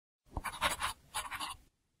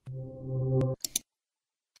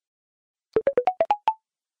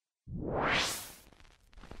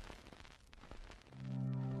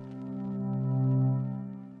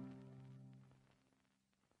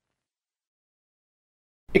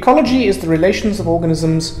Ecology is the relations of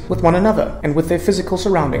organisms with one another and with their physical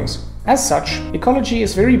surroundings. As such, ecology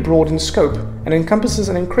is very broad in scope and encompasses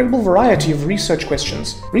an incredible variety of research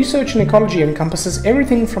questions. Research in ecology encompasses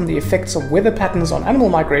everything from the effects of weather patterns on animal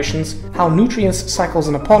migrations, how nutrients cycles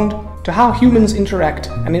in a pond, to how humans interact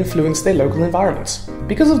and influence their local environments.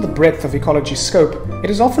 Because of the breadth of ecology's scope, it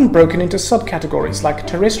is often broken into subcategories like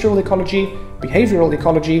terrestrial ecology, behavioral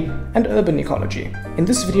ecology, and urban ecology. In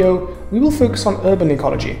this video, we will focus on urban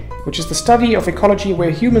ecology, which is the study of ecology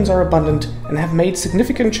where humans are abundant and have made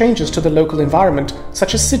significant changes to the local environment,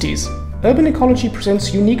 such as cities. Urban ecology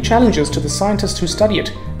presents unique challenges to the scientists who study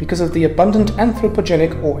it because of the abundant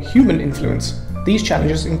anthropogenic or human influence. These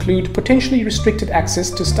challenges include potentially restricted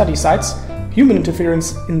access to study sites, human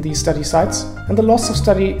interference in these study sites, and the loss of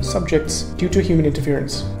study subjects due to human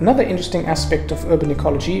interference. Another interesting aspect of urban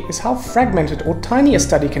ecology is how fragmented or tiny a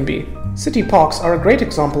study can be. City parks are a great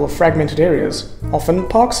example of fragmented areas. Often,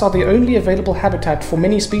 parks are the only available habitat for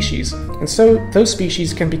many species, and so those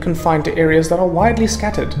species can be confined to areas that are widely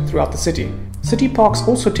scattered throughout the city. City parks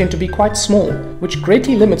also tend to be quite small, which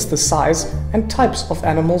greatly limits the size and types of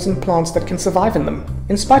animals and plants that can survive in them.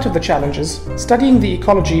 In spite of the challenges, studying the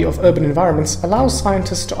ecology of urban environments allows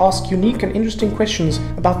scientists to ask unique and interesting questions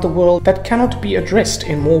about the world that cannot be addressed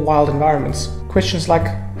in more wild environments. Questions like,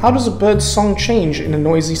 how does a bird's song change in a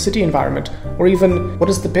noisy city environment? Or even, what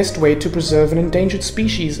is the best way to preserve an endangered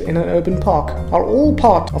species in an urban park? Are all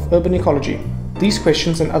part of urban ecology. These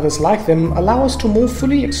questions and others like them allow us to more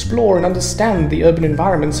fully explore and understand the urban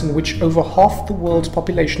environments in which over half the world's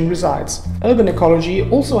population resides. Urban ecology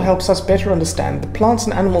also helps us better understand the plants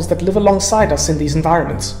and animals that live alongside us in these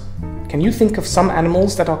environments. Can you think of some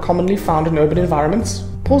animals that are commonly found in urban environments?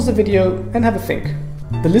 Pause the video and have a think.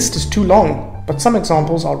 The list is too long, but some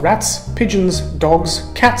examples are rats, pigeons, dogs,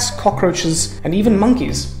 cats, cockroaches, and even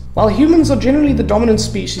monkeys. While humans are generally the dominant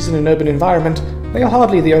species in an urban environment, they are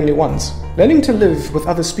hardly the only ones. Learning to live with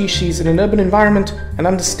other species in an urban environment and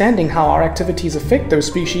understanding how our activities affect those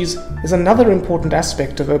species is another important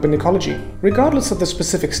aspect of urban ecology. Regardless of the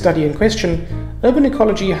specific study in question, urban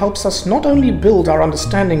ecology helps us not only build our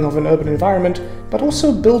understanding of an urban environment, but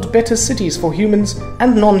also build better cities for humans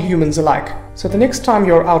and non-humans alike. So the next time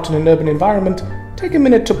you're out in an urban environment, take a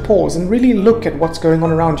minute to pause and really look at what's going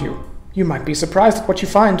on around you. You might be surprised at what you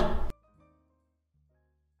find.